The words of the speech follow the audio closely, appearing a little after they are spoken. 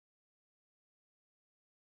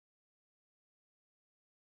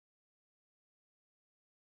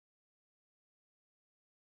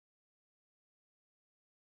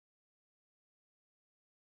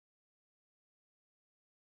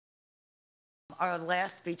Our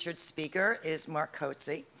last featured speaker is Mark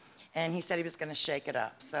Coetzee, and he said he was going to shake it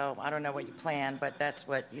up. So I don't know what you planned, but that's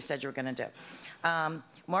what you said you were going to do.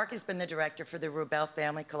 Mark has been the director for the Rubel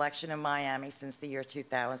Family Collection in Miami since the year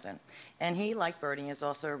 2000. And he, like Berni, is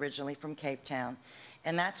also originally from Cape Town.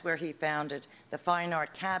 And that's where he founded the Fine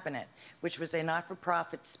Art Cabinet, which was a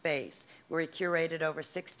not-for-profit space where he curated over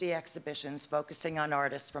 60 exhibitions focusing on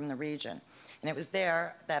artists from the region. And it was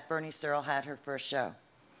there that Berni Searle had her first show.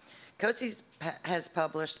 Coetzee has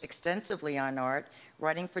published extensively on art,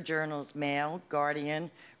 writing for journals Mail, Guardian,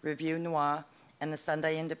 Revue Noir, and the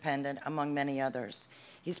Sunday Independent, among many others.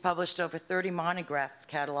 He's published over 30 monograph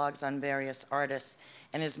catalogs on various artists,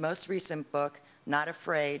 and his most recent book, Not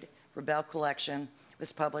Afraid, Rubel Collection,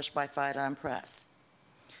 was published by Phaidon Press.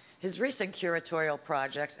 His recent curatorial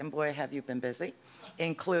projects, and boy have you been busy,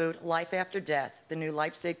 include Life After Death, the new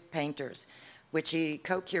Leipzig painters, which he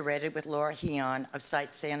co-curated with Laura Heon of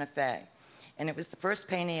Site Santa Fe. And it was the first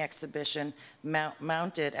painting exhibition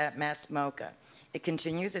mounted at Mass MoCA. It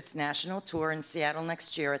continues its national tour in Seattle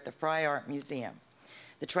next year at the Fry Art Museum.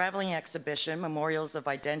 The traveling exhibition, Memorials of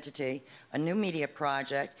Identity, a new media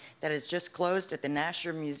project that has just closed at the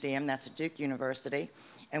Nasher Museum, that's at Duke University,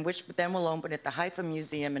 and which then will open at the Haifa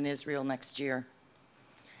Museum in Israel next year.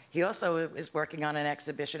 He also is working on an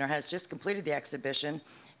exhibition, or has just completed the exhibition,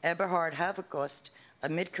 Eberhard Havekost, a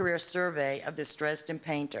mid-career survey of this Dresden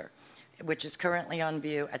painter, which is currently on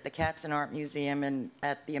view at the Katzen Art Museum and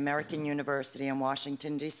at the American University in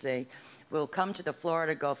Washington, D.C., will come to the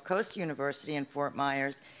Florida Gulf Coast University in Fort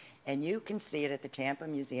Myers, and you can see it at the Tampa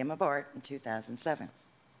Museum of Art in 2007.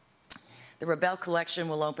 The Rubel Collection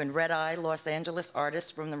will open Red Eye, Los Angeles artists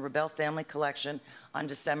from the Rubel Family Collection on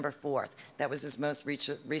December 4th. That was his most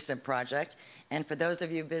recent project. And for those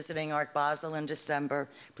of you visiting Art Basel in December,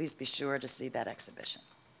 please be sure to see that exhibition.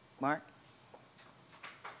 Mark?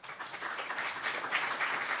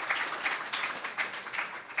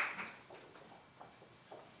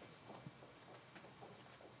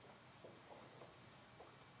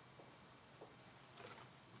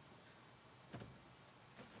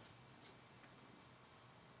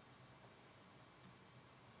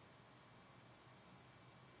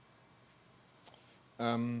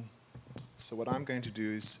 So what I'm going to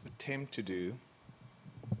do is attempt to do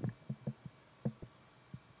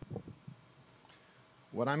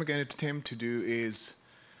is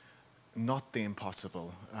not the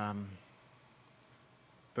impossible.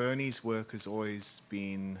 Berni's work has always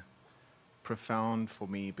been profound for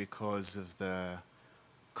me because of the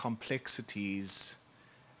complexities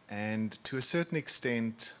and, to a certain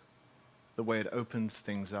extent, the way it opens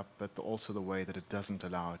things up, but also the way that it doesn't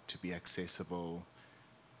allow it to be accessible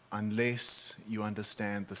unless you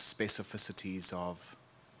understand the specificities of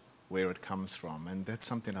where it comes from. And that's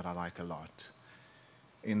something that I like a lot,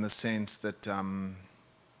 in the sense that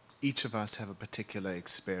each of us have a particular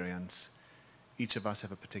experience, each of us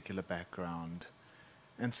have a particular background,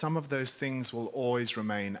 and some of those things will always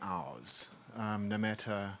remain ours, no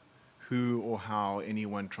matter who or how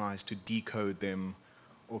anyone tries to decode them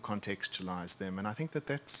or contextualize them. And I think that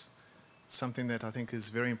that's something that I think is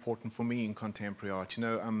very important for me in contemporary art. You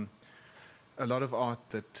know, a lot of art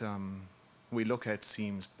that we look at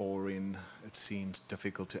seems boring, it seems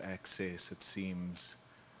difficult to access, it seems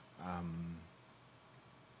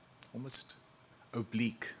almost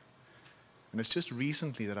oblique. And it's just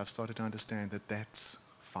recently that I've started to understand that that's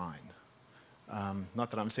fine. Not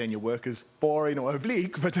that I'm saying your work is boring or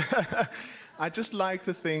oblique, but I just like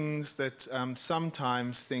the things that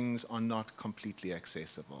sometimes things are not completely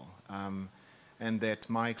accessible. And that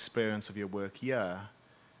my experience of your work here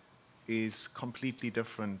is completely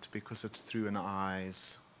different because it's through an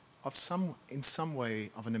eyes of in some way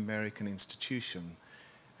of an American institution.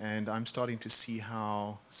 And I'm starting to see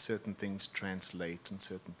how certain things translate and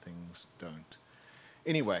certain things don't.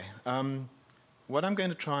 Anyway, what I'm going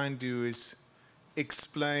to try and do is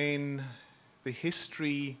explain the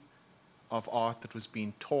history of art that was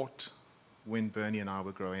being taught when Berni and I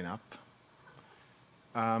were growing up.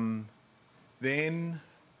 Then,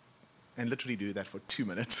 and literally do that for 2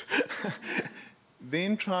 minutes,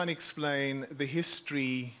 then try and explain the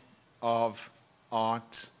history of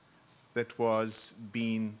art that was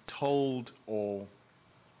being told or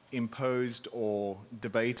imposed or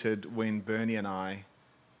debated when Berni and I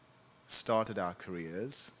started our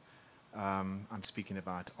careers. I'm speaking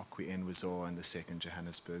about Okwi Enwezor and the second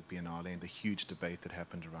Johannesburg Biennale and the huge debate that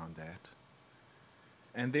happened around that.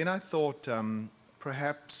 And then I thought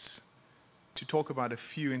perhaps to talk about a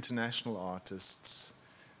few international artists,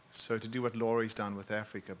 so to do what Laurie's done with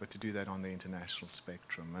Africa, but to do that on the international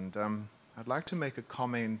spectrum. And I'd like to make a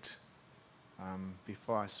comment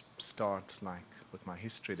before I start, like, with my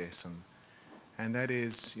history lesson. And that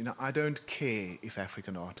is, I don't care if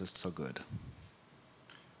African artists are good.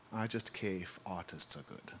 I just care if artists are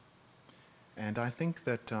good. And I think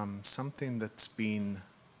that something that's been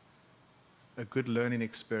a good learning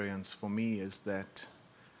experience for me is that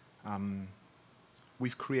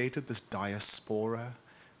we've created this diaspora,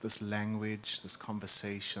 this language, this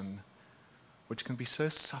conversation, which can be so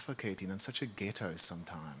suffocating and such a ghetto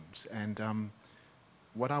sometimes. And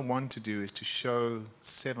what I want to do is to show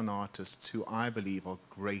 7 artists who I believe are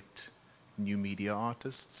great new media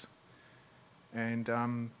artists, and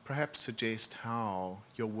perhaps suggest how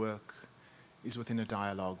your work is within a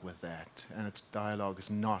dialogue with that, and its dialogue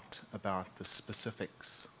is not about the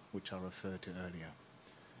specifics, which I referred to earlier.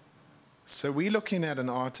 So we're looking at an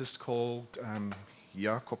artist called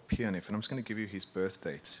Jacob Pierneef, and I'm just going to give you his birth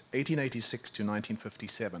dates, 1886 to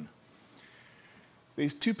 1957.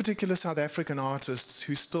 There's 2 particular South African artists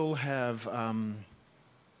who still have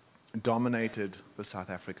dominated the South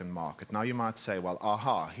African market. Now you might say, well,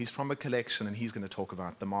 aha, he's from a collection and he's going to talk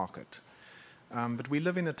about the market. But we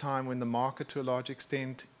live in a time when the market, to a large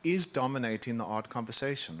extent, is dominating the art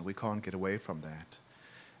conversation. We can't get away from that.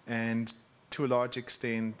 And to a large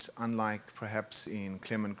extent, unlike perhaps in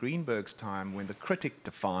Clement Greenberg's time, when the critic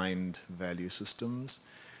defined value systems,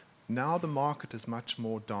 now the market is much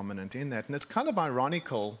more dominant in that. And it's kind of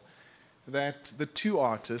ironical that the 2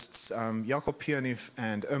 artists, Jacob Pierneef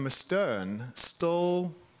and Irma Stern,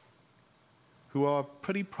 still, who are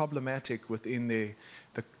pretty problematic within the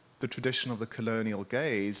tradition of the colonial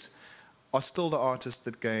gaze, are still the artists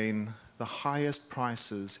that gain the highest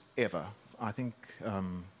prices ever, I think,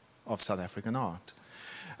 of South African art.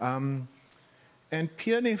 And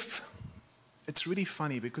Pierneef, it's really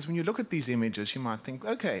funny because when you look at these images, you might think,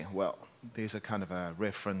 okay, well, there's a kind of a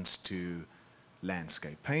reference to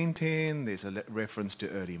landscape painting, there's a reference to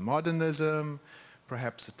early modernism,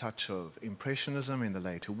 perhaps a touch of impressionism in the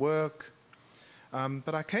later work.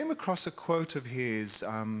 But I came across a quote of his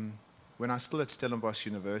when I was still at Stellenbosch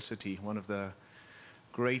University, one of the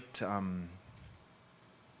great, what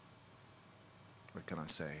can I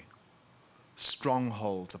say,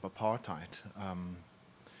 strongholds of apartheid,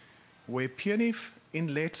 where Pierneef,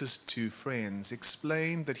 in letters to friends,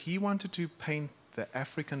 explained that he wanted to paint the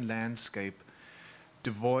African landscape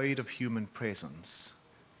devoid of human presence,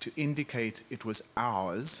 to indicate it was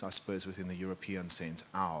ours, I suppose within the European sense,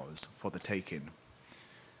 ours, for the taking.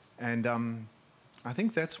 And I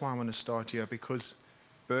think that's why I want to start here, because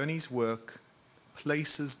Berni's work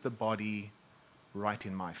places the body right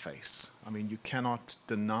in my face. I mean, you cannot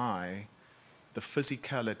deny the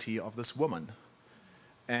physicality of this woman.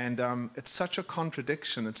 And it's such a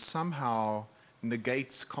contradiction. It somehow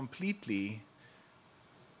negates completely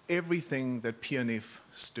everything that Pierneef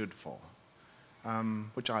stood for,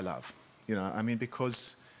 which I love. I mean,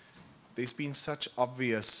 because there's been such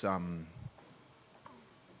obvious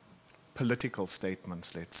political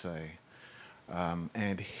statements, let's say,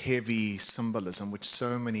 and heavy symbolism, which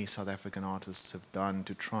so many South African artists have done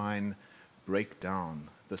to try and break down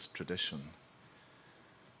this tradition.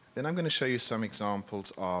 Then I'm going to show you some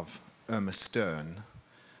examples of Irma Stern.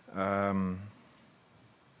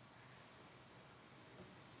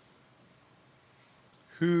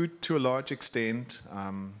 Who, to a large extent,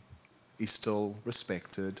 is still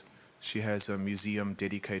respected. She has a museum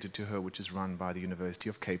dedicated to her, which is run by the University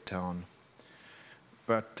of Cape Town.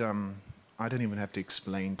 But I don't even have to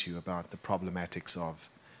explain to you about the problematics of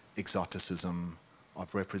exoticism,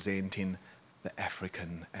 of representing the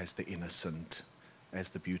African as the innocent, as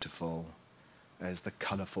the beautiful, as the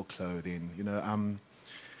colorful clothing,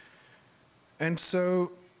 And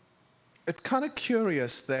so it's kind of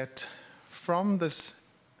curious that from this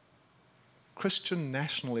Christian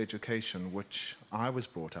national education, which I was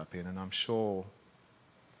brought up in, and I'm sure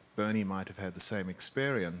Berni might have had the same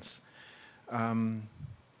experience,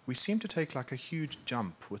 we seem to take like a huge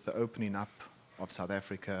jump with the opening up of South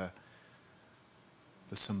Africa,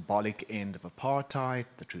 the symbolic end of apartheid,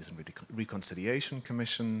 the Truth and Reconciliation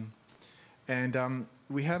Commission, and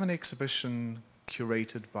we have an exhibition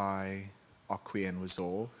curated by Okwui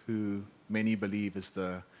Enwezor, who many believe is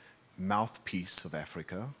the mouthpiece of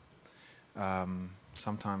Africa.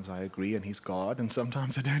 Sometimes I agree and he's God, and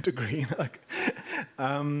sometimes I don't agree.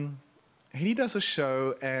 He does a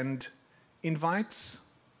show and invites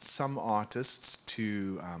some artists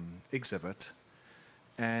to exhibit,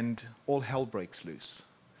 and all hell breaks loose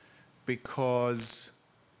because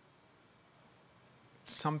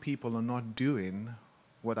some people are not doing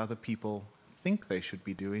what other people think they should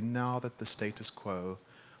be doing now that the status quo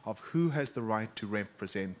of who has the right to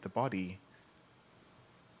represent the body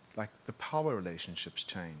like the power relationships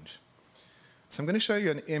change. So I'm going to show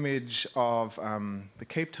you an image of the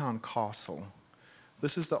Cape Town Castle.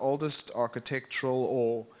 This is the oldest architectural,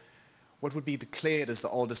 or what would be declared as the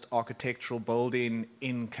oldest architectural building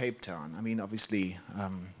in Cape Town. I mean, obviously,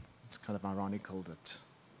 it's kind of ironical that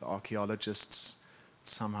the archaeologists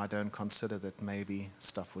somehow don't consider that maybe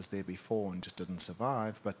stuff was there before and just didn't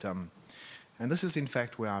survive. But, and this is, in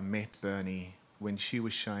fact, where I met Berni when she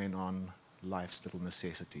was showing on life's little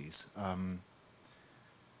necessities.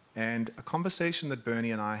 And a conversation that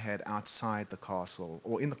Berni and I had outside the castle,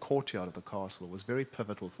 or in the courtyard of the castle, was very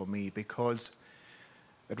pivotal for me, because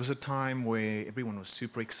it was a time where everyone was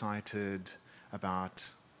super excited about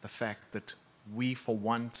the fact that we, for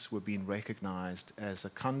once, were being recognized as a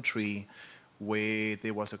country where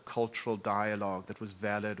there was a cultural dialogue that was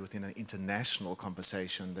valid within an international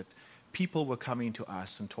conversation, that people were coming to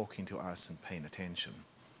us and talking to us and paying attention.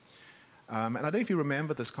 And I don't know if you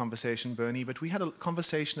remember this conversation, Berni, but we had a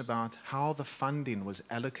conversation about how the funding was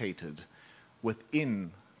allocated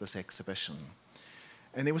within this exhibition.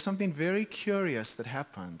 And there was something very curious that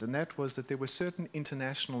happened, and that was that there were certain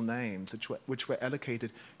international names which were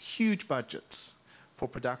allocated huge budgets for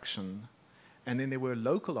production, and then there were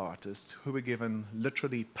local artists who were given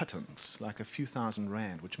literally pittance, like a few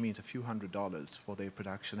 £1,000, which means a few $100s for their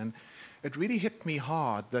production. And it really hit me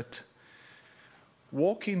hard that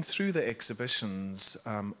walking through the exhibitions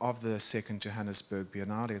of the second Johannesburg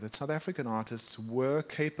Biennale, that South African artists were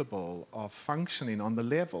capable of functioning on the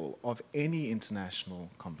level of any international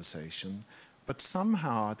conversation, but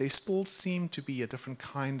somehow there still seemed to be a different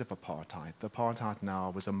kind of apartheid. The apartheid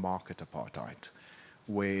now was a market apartheid,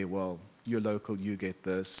 where, well, you're local, you get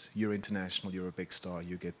this, you're international, you're a big star,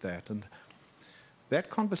 you get that. And that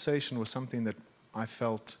conversation was something that I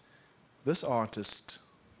felt this artist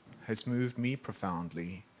has moved me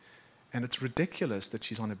profoundly. And it's ridiculous that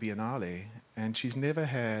she's on a Biennale and she's never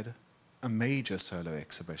had a major solo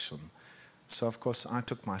exhibition. So, of course, I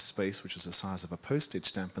took my space, which was the size of a postage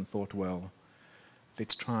stamp, and thought, well,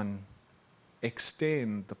 let's try and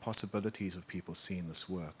extend the possibilities of people seeing this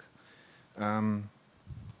work.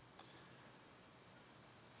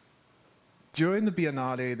 During the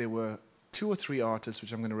Biennale, there were 2 or 3 artists,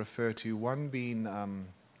 which I'm going to refer to, one being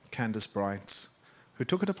Candace Brights, who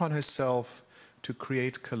took it upon herself to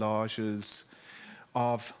create collages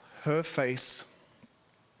of her face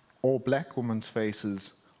or black women's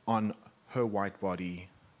faces on her white body.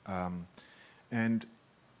 And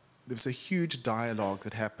there was a huge dialogue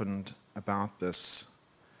that happened about this.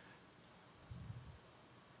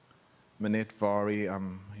 Manette Vari,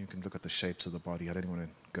 you can look at the shapes of the body. I don't want to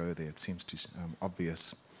go there. It seems too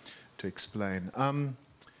obvious to explain.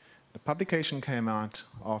 The publication came out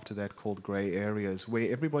after that called Grey Areas, where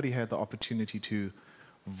everybody had the opportunity to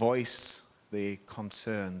voice their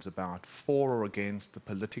concerns about for or against the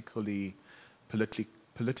politically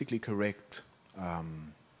correct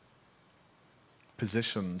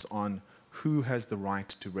positions on who has the right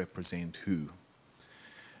to represent who.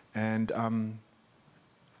 And I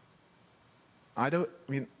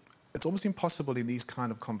mean, it's almost impossible in these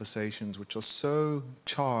kind of conversations, which are so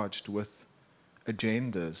charged with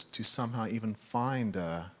agendas, to somehow even find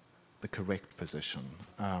the correct position.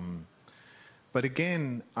 But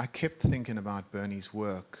again, I kept thinking about Berni's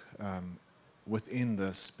work within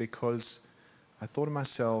this, because I thought to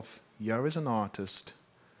myself, here is an artist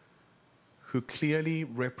who clearly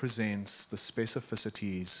represents the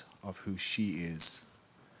specificities of who she is,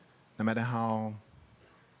 no matter how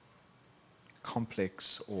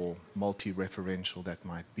complex or multi-referential that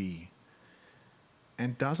might be,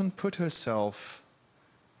 and doesn't put herself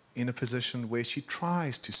in a position where she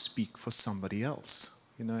tries to speak for somebody else.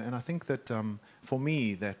 You know, and I think that for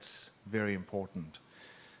me that's very important.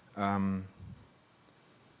 I'm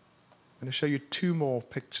going to show you 2 more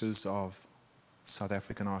pictures of South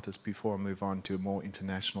African artists before I move on to a more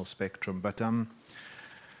international spectrum. But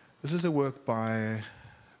this is a work by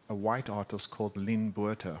a white artist called Lynn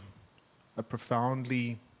Botha, a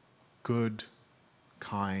profoundly good,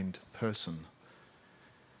 kind person.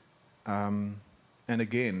 And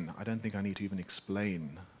again, I don't think I need to even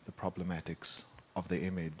explain the problematics of the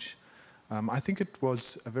image. I think it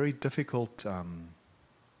was a very difficult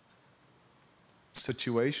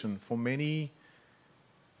situation for many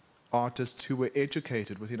artists who were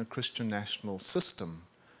educated within a Christian national system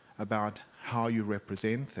about how you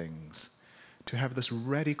represent things, to have this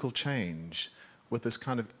radical change with this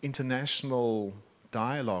kind of international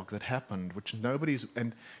dialogue that happened, which nobody's,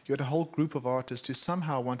 and you had a whole group of artists who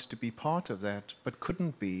somehow wanted to be part of that, but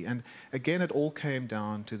couldn't be. And again, it all came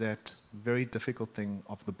down to that very difficult thing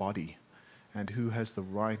of the body, and who has the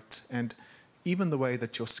right. And even the way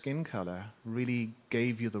that your skin color really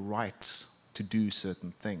gave you the rights to do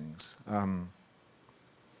certain things. And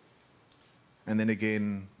then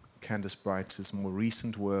again, Candace Bright's more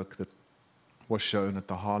recent work that was shown at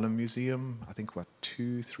the Harlem Museum, I think, what,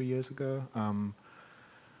 2-3 years ago,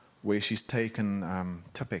 where she's taken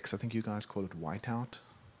Tipex, I think you guys call it whiteout,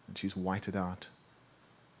 and she's whited out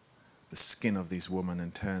the skin of these women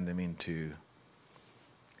and turned them into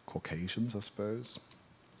Caucasians, I suppose.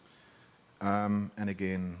 And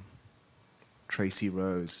again, Tracy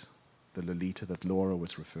Rose, the Lolita that Laura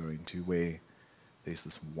was referring to, where there's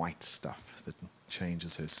this white stuff that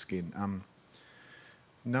changes her skin.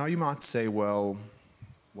 Now you might say, well,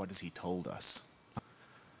 what has he told us?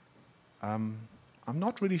 I'm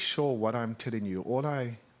not really sure what I'm telling you. All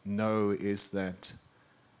I know is that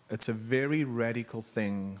it's a very radical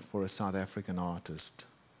thing for a South African artist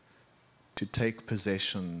to take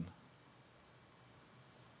possession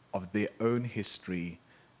of their own history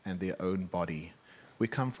and their own body. We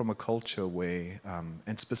come from a culture where,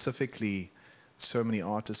 and specifically, so many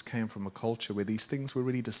artists came from a culture where these things were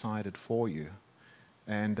really decided for you.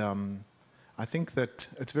 And I think that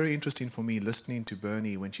it's very interesting for me listening to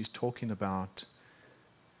Berni when she's talking about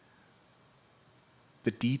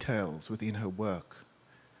the details within her work.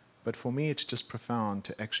 But for me, it's just profound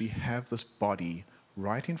to actually have this body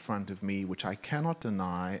right in front of me, which I cannot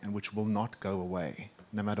deny and which will not go away,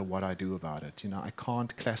 no matter what I do about it. You know, I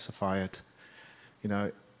can't classify it. You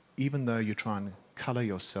know, even though you try and color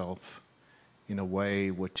yourself in a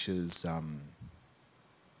way which is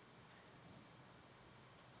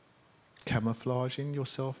camouflaging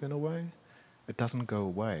yourself in a way, it doesn't go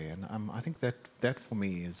away. And I think that for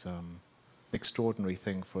me is an extraordinary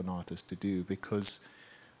thing for an artist to do, because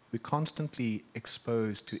we're constantly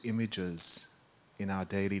exposed to images in our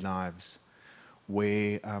daily lives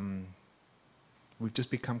where we've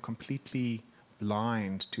just become completely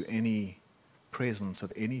blind to any presence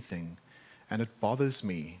of anything. And it bothers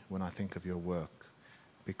me when I think of your work,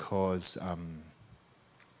 because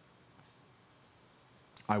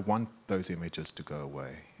I want those images to go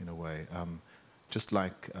away, in a way. Just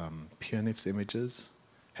like Piernif's images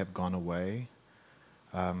have gone away.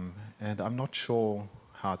 And I'm not sure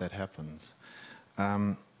how that happens.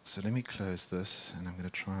 So let me close this, and I'm going to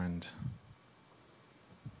try and...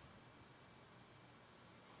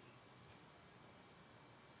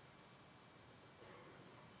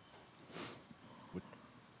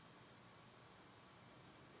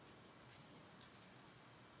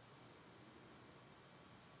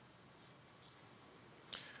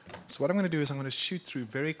 So what I'm going to do is I'm going to shoot through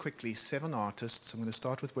very quickly 7 artists. I'm going to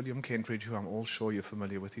start with William Kentridge, who I'm all sure you're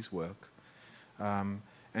familiar with his work, and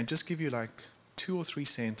just give you like 2 or 3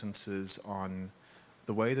 sentences on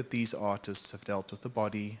the way that these artists have dealt with the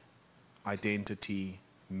body, identity,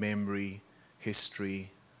 memory, history,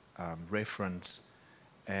 reference,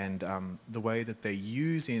 and the way that they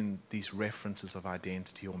use in these references of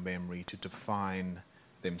identity or memory to define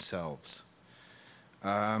themselves.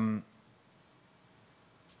 I'm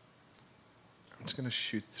just going to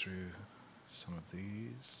shoot through some of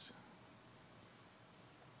these.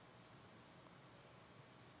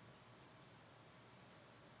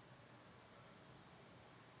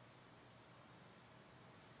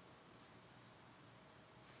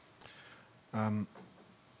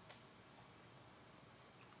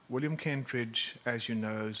 William Kentridge, as you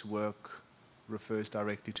know, his work refers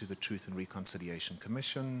directly to the Truth and Reconciliation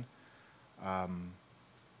Commission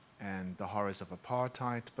and the horrors of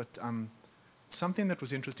apartheid. But something that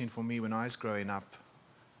was interesting for me when I was growing up,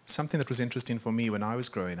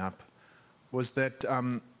 was that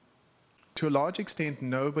to a large extent,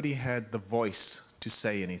 nobody had the voice to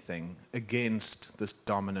say anything against this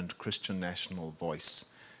dominant Christian national voice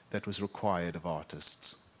that was required of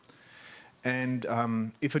artists. And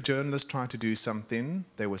if a journalist tried to do something,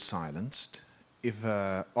 they were silenced. If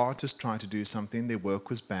an artist tried to do something, their work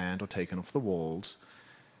was banned or taken off the walls.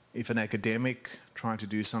 If an academic tried to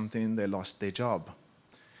do something, they lost their job.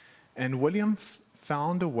 And William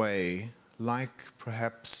found a way, like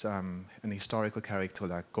perhaps an historical character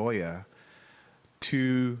like Goya,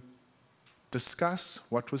 to discuss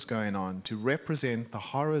what was going on, to represent the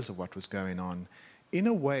horrors of what was going on in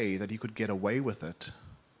a way that he could get away with it,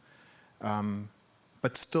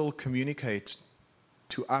 but still communicate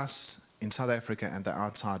to us in South Africa and the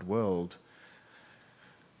outside world,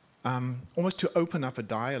 almost to open up a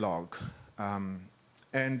dialogue.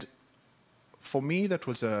 And for me, that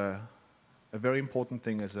was a very important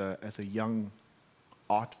thing as a young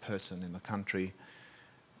art person in the country,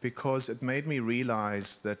 because it made me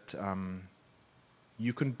realize that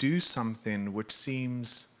you can do something which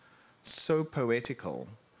seems so poetical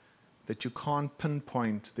that you can't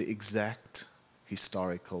pinpoint the exact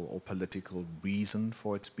historical or political reason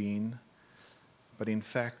for its being, but in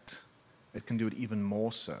fact, it can do it even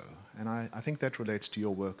more so. And I think that relates to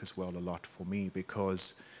your work as well a lot for me,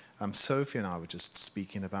 because Sophie and I were just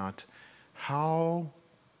speaking about how,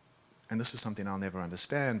 and this is something I'll never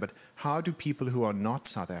understand, but how do people who are not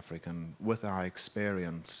South African, with our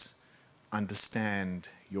experience, understand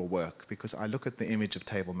your work? Because I look at the image of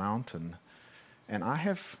Table Mountain, and I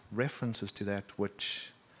have references to that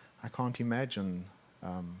which I can't imagine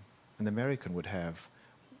an American would have.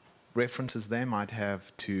 References they might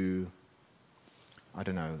have to, I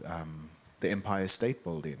don't know, the Empire State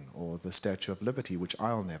Building or the Statue of Liberty, which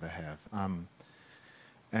I'll never have.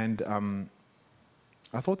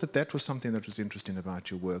 I thought that that was something that was interesting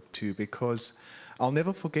about your work too, because I'll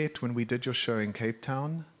never forget when we did your show in Cape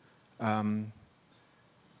Town,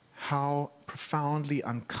 how profoundly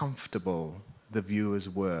uncomfortable the viewers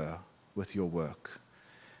were with your work.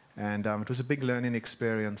 And it was a big learning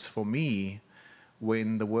experience for me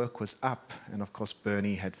when the work was up, and of course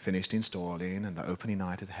Berni had finished installing and the opening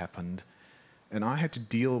night had happened, and I had to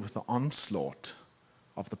deal with the onslaught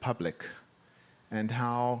of the public and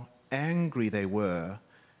how angry they were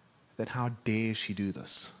that how dare she do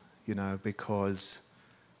this, you know, because,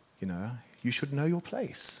 you know, you should know your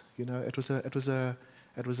place. You know, it was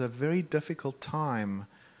a very difficult time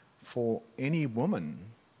for any woman,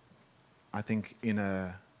 I think, in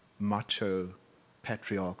a macho,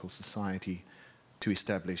 patriarchal society to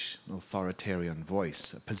establish an authoritarian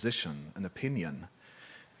voice, a position, an opinion,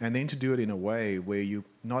 and then to do it in a way where you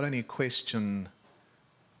not only question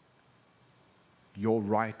your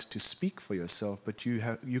right to speak for yourself, but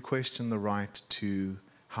you question the right to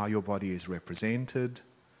how your body is represented,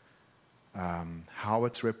 how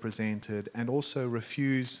it's represented, and also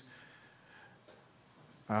refuse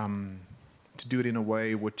to do it in a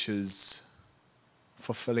way which is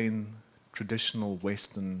fulfilling traditional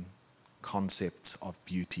Western concepts of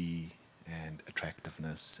beauty and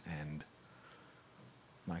attractiveness and,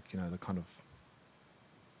 like, you know, the kind of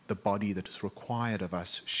the body that is required of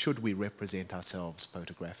us should we represent ourselves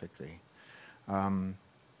photographically. And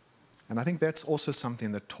I think that's also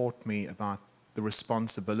something that taught me about the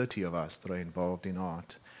responsibility of us that are involved in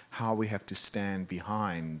art, how we have to stand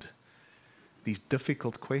behind these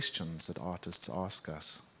difficult questions that artists ask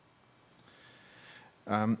us.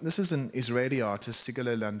 This is an Israeli artist,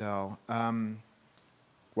 Sigale Landau.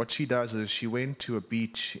 What she does is she went to a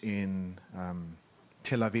beach in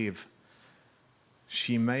Tel Aviv.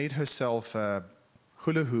 She made herself a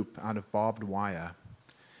hula hoop out of barbed wire.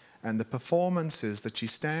 And the performance is that she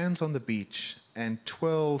stands on the beach and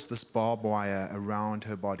twirls this barbed wire around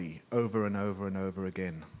her body over and over and over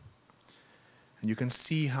again. And you can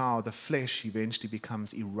see how the flesh eventually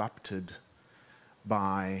becomes erupted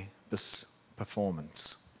by this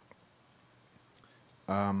performance.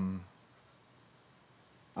 I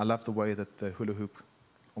love the way that the hula hoop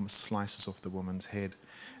almost slices off the woman's head.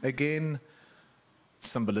 Again,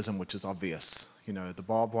 symbolism which is obvious. You know, the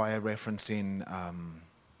barbed wire referencing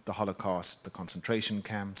the Holocaust, the concentration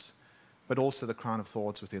camps, but also the crown of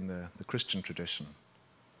thorns within the Christian tradition.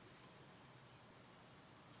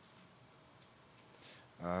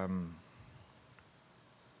 A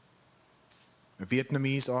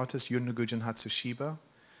Vietnamese artist, Yun Nguyen Hatsushiba.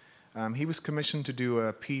 He was commissioned to do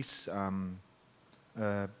a piece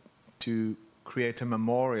to create a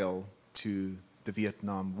memorial to the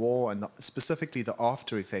Vietnam War and specifically the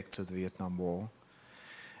after effects of the Vietnam War.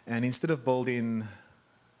 And instead of building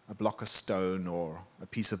a block of stone or a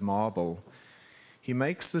piece of marble, he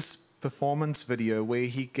makes this performance video where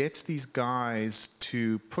he gets these guys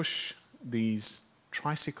to push these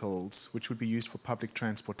tricycles, which would be used for public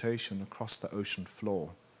transportation, across the ocean floor.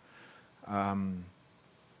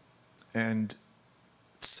 And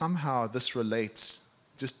somehow this relates,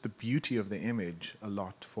 just the beauty of the image, a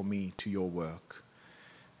lot for me to your work,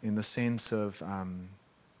 in the sense of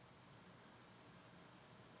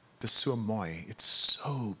the so mooi, it's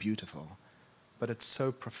so beautiful, but it's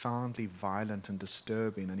so profoundly violent and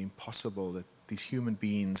disturbing and impossible that these human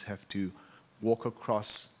beings have to walk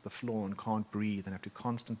across the floor and can't breathe and have to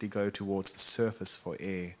constantly go towards the surface for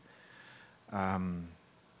air. And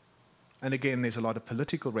again, there's a lot of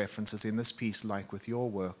political references in this piece, like with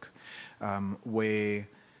your work, where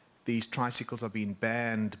these tricycles are being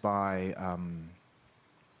banned by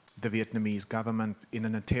the Vietnamese government in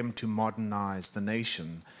an attempt to modernize the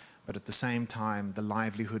nation, but at the same time, the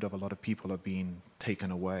livelihood of a lot of people are being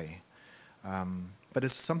taken away. But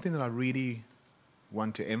it's something that I really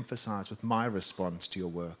want to emphasize with my response to your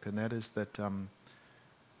work, and that is that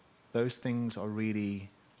those things are really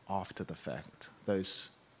after the fact.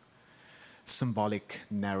 Those symbolic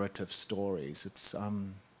narrative stories. It's,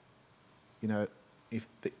 you know, if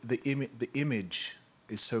the image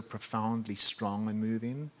is so profoundly strong and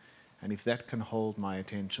moving, and if that can hold my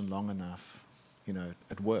attention long enough, you know,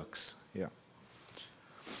 it works, yeah.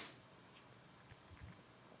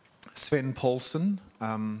 Sven Paulsen.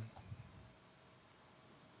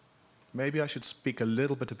 Maybe I should speak a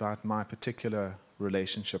little bit about my particular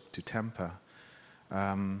relationship to Tampa.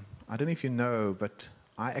 I don't know if you know, but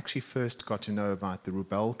I actually first got to know about the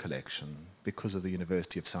Rubel collection because of the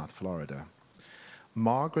University of South Florida.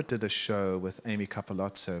 Margaret did a show with Amy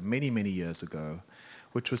Capolozzo many, many years ago,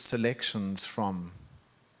 which was selections from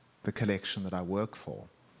the collection that I work for.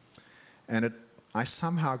 And I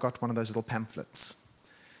somehow got one of those little pamphlets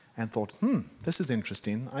and thought, this is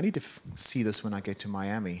interesting. I need to see this when I get to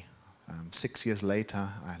Miami. 6 years later,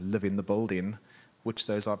 I live in the building which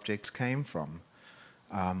those objects came from.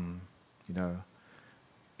 You know,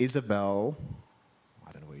 Isabel,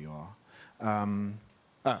 I don't know where you are,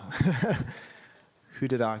 who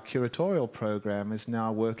did our curatorial program, is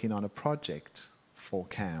now working on a project for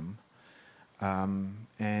CAM,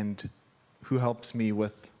 and who helps me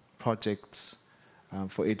with projects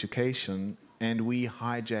for education. And we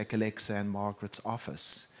hijack Alexa and Margaret's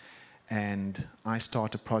office. And I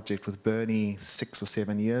start a project with Berni 6 or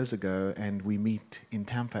 7 years ago, and we meet in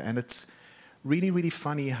Tampa. And it's really, really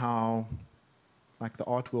funny how, like, the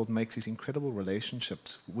art world makes these incredible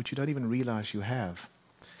relationships, which you don't even realize you have.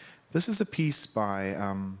 This is a piece by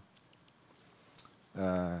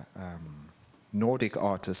Nordic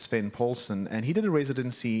artist Sven Paulsen, and he did a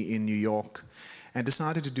residency in New York and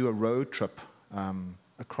decided to do a road trip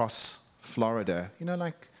across Florida. You know,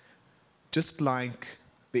 like, just like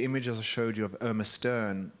the images I showed you of Irma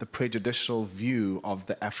Stern, the prejudicial view of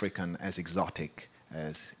the African as exotic,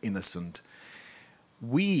 as innocent.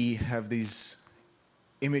 We have these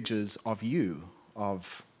images of you,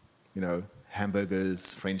 of, you know,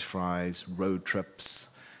 hamburgers, French fries, road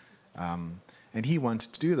trips. And he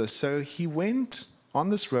wanted to do this. So he went on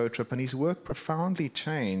this road trip, and his work profoundly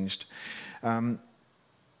changed when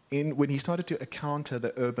he started to encounter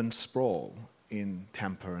the urban sprawl in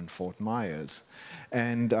Tampa and Fort Myers,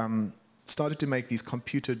 and started to make these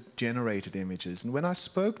computer-generated images. And when I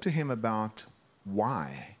spoke to him about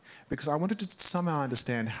why, because I wanted to somehow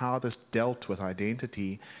understand how this dealt with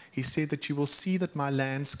identity, he said that you will see that my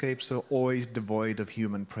landscapes are always devoid of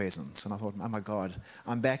human presence. And I thought, oh my God,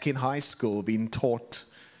 I'm back in high school being taught,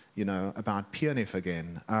 you know, about Pierneef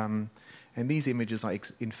again. And these images are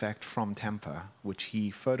in fact from Tampa, which he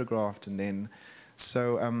photographed. And then,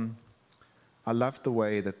 so I love the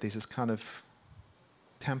way that there's this kind of,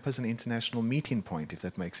 Tampa's an international meeting point, if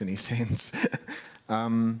that makes any sense.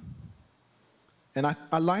 And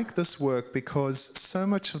I like this work because so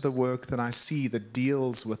much of the work that I see that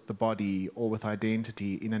deals with the body or with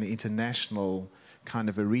identity in an international kind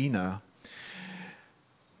of arena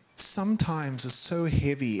sometimes is so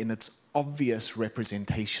heavy in its obvious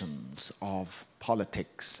representations of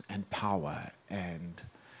politics and power and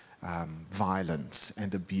violence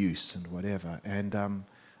and abuse and whatever. And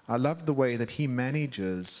I love the way that he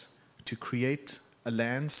manages to create a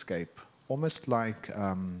landscape, almost like,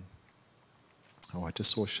 I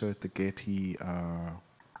just saw a show at the Getty, I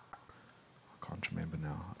can't remember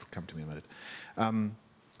now, it'll come to me in a minute.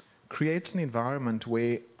 Creates an environment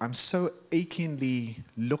where I'm so achingly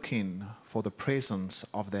looking for the presence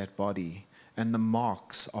of that body and the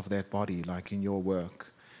marks of that body, like in your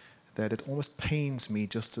work, that it almost pains me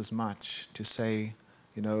just as much to say,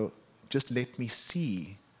 you know, just let me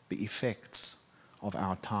see the effects of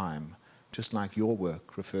our time, just like your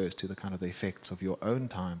work refers to the kind of the effects of your own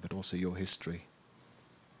time, but also your history.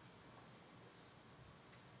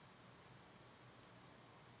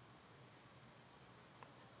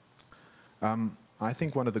 I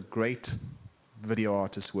think one of the great video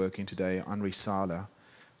artists working today, Berni Searle,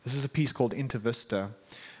 this is a piece called Intervista.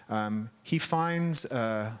 He finds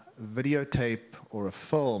a videotape or a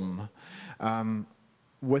film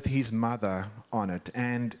with his mother on it,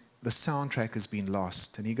 and the soundtrack has been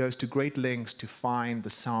lost. And he goes to great lengths to find the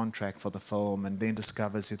soundtrack for the film, and then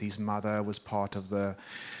discovers that his mother was part of the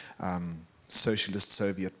Socialist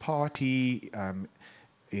Soviet Party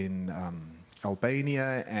in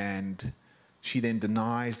Albania, and she then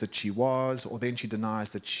denies that she was, or then she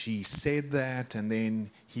denies that she said that, and then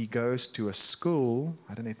he goes to a school.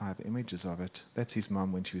 I don't know if I have images of it. That's his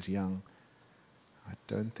mum when she was young. I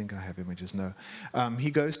don't think I have images, no.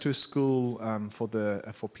 He goes to a school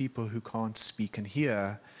for people who can't speak and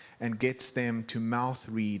hear, and gets them to mouth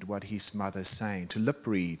read what his mother's saying, to lip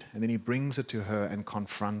read, and then he brings it to her and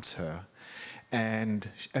confronts her. And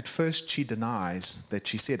at first she denies that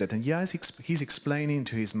she said it. And he's explaining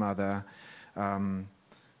to his mother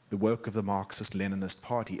the work of the Marxist-Leninist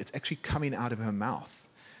Party. It's actually coming out of her mouth.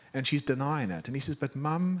 And she's denying it. And he says, but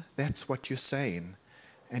Mum, that's what you're saying.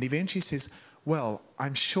 And eventually says, well,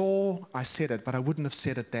 I'm sure I said it, but I wouldn't have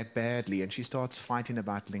said it that badly. And she starts fighting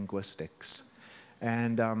about linguistics.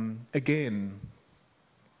 And again,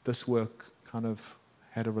 this work kind of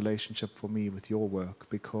had a relationship for me with your work,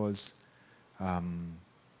 because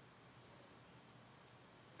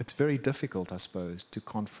it's very difficult, I suppose, to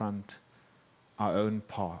confront our own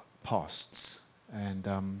pasts.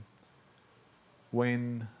 And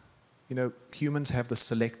when, you know, humans have the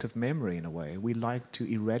selective memory in a way, we like to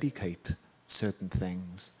eradicate certain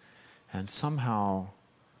things. And somehow,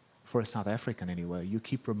 for a South African anyway, you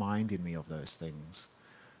keep reminding me of those things.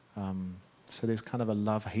 So there's kind of a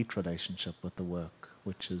love-hate relationship with the work,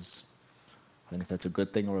 which is, I don't know if that's a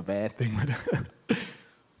good thing or a bad thing. But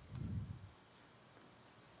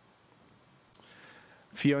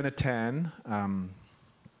Fiona Tan,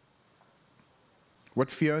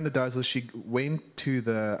 what Fiona does is she went to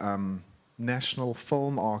the National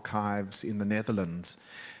Film Archives in the Netherlands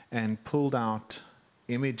and pulled out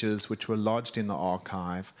images which were lodged in the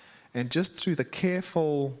archive, and just through the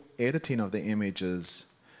careful editing of the images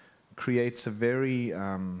creates a very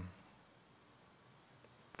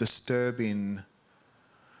disturbing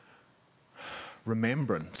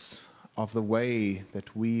remembrance of the way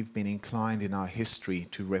that we've been inclined in our history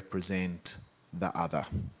to represent the other,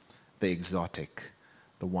 the exotic,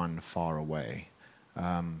 the one far away.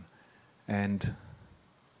 And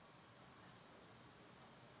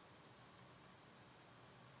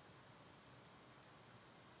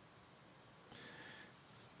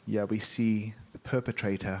yeah, we see the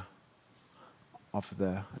perpetrator of the,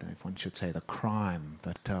 I don't know if one should say the crime,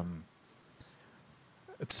 but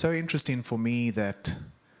it's so interesting for me that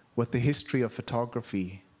with the history of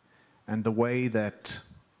photography and the way that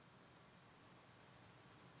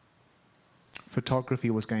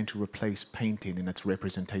photography was going to replace painting in its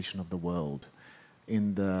representation of the world,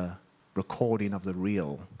 in the recording of the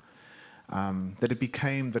real, that it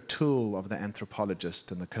became the tool of the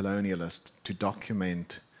anthropologist and the colonialist to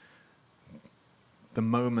document the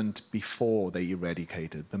moment before they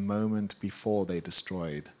eradicated, the moment before they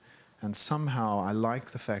destroyed. And somehow I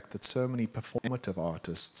like the fact that so many performative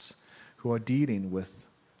artists who are dealing with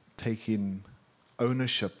taking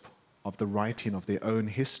ownership of the writing of their own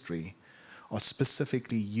history are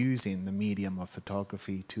specifically using the medium of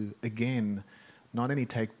photography to, again, not only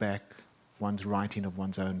take back one's writing of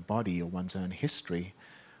one's own body or one's own history,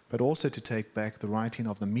 but also to take back the writing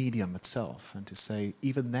of the medium itself and to say,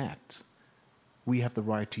 even that, we have the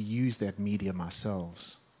right to use that medium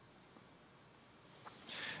ourselves.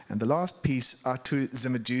 And the last piece, Artur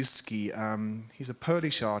Ziemiejewski, he's a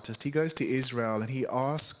Polish artist. He goes to Israel and he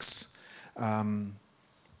asks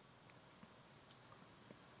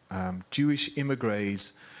Jewish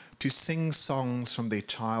immigrants to sing songs from their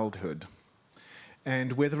childhood.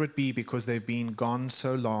 And whether it be because they've been gone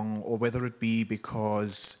so long, or whether it be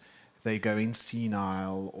because they go in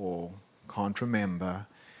senile or can't remember,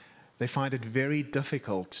 they find it very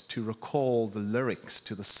difficult to recall the lyrics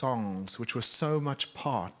to the songs which were so much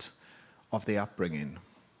part of their upbringing.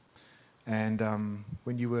 And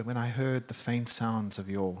when I heard the faint sounds of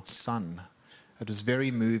your son, it was very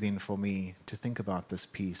moving for me to think about this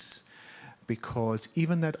piece, because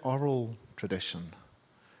even that oral tradition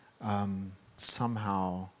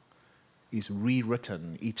somehow is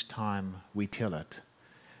rewritten each time we tell it.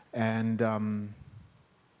 And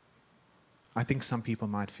I think some people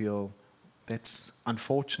might feel that's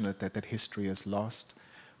unfortunate that that history is lost,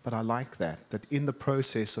 but I like that in the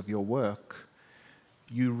process of your work,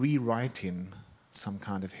 you're rewriting some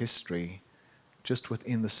kind of history just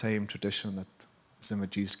within the same tradition that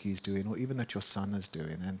Ziemiejewski is doing, or even that your son is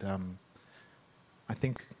doing. And I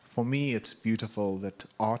think for me it's beautiful that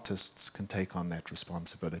artists can take on that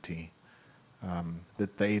responsibility,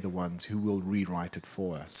 that they're the ones who will rewrite it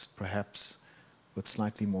for us, perhaps with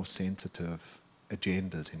slightly more sensitive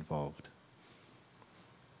agendas involved.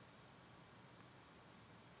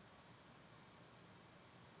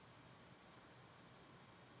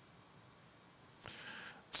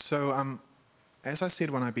 So, as I said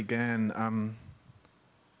when I began,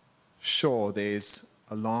 sure, there's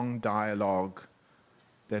a long dialogue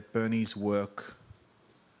that Berni's work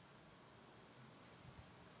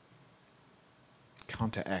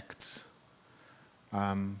counteracts.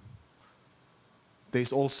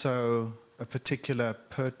 There's also a particular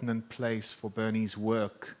pertinent place for Berni's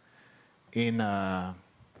work in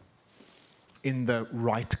in the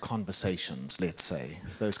right conversations, let's say,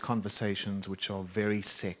 those conversations which are very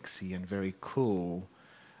sexy and very cool,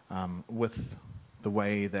 with the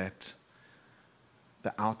way that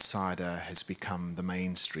the outsider has become the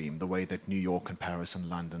mainstream, the way that New York and Paris and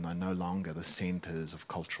London are no longer the centers of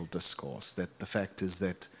cultural discourse, that the fact is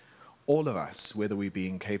that all of us, whether we be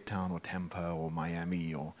in Cape Town or Tampa or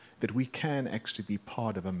Miami, or that we can actually be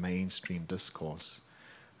part of a mainstream discourse.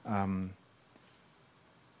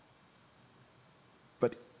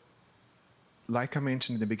 But like I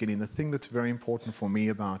mentioned in the beginning, the thing that's very important for me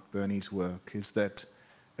about Berni's work is that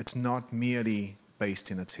it's not merely based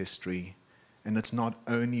in its history, and it's not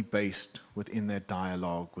only based within their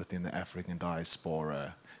dialogue within the African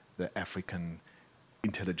diaspora, the African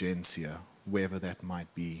intelligentsia, wherever that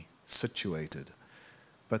might be situated,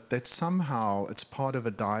 but that somehow it's part of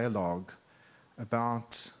a dialogue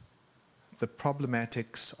about the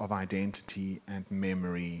problematics of identity and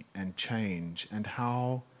memory and change, and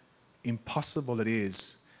how impossible it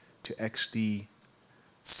is to actually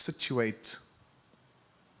situate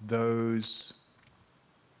those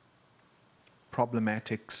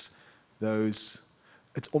problematics,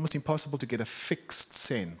 it's almost impossible to get a fixed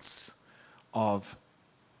sense of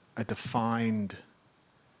a defined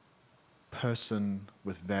person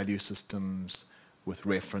with value systems, with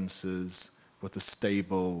references, with a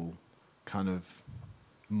stable kind of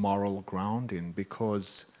moral grounding,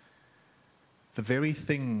 because the very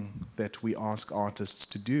thing that we ask artists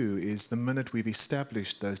to do is, the minute we've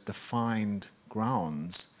established those defined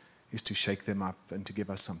grounds, is to shake them up and to give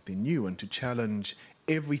us something new and to challenge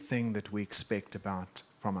everything that we expect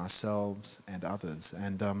from ourselves and others.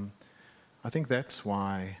 And I think that's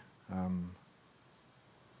why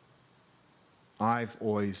I've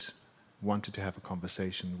always wanted to have a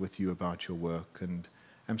conversation with you about your work, and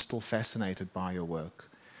I'm still fascinated by your work,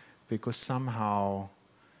 because somehow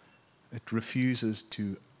it refuses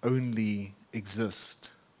to only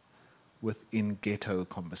exist within ghetto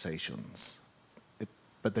conversations,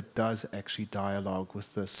 but that does actually dialogue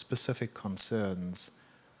with the specific concerns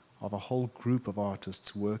of a whole group of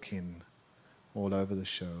artists working all over the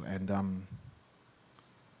show. And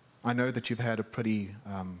I know that you've had a pretty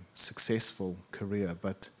successful career,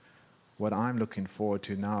 but what I'm looking forward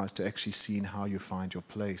to now is to actually seeing how you find your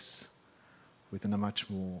place within a much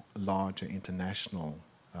more larger international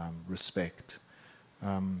respect.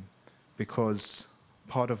 Because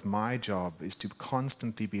part of my job is to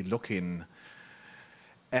constantly be looking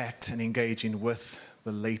at and engaging with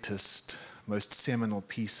the latest, most seminal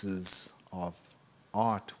pieces of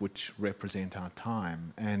art which represent our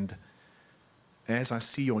time. And as I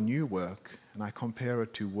see your new work, and I compare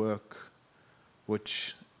it to work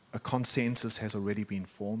which a consensus has already been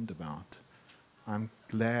formed about, I'm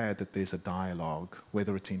glad that there's a dialogue,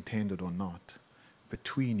 whether it's intended or not,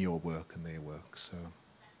 between your work and their work. So,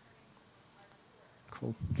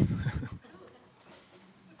 cool.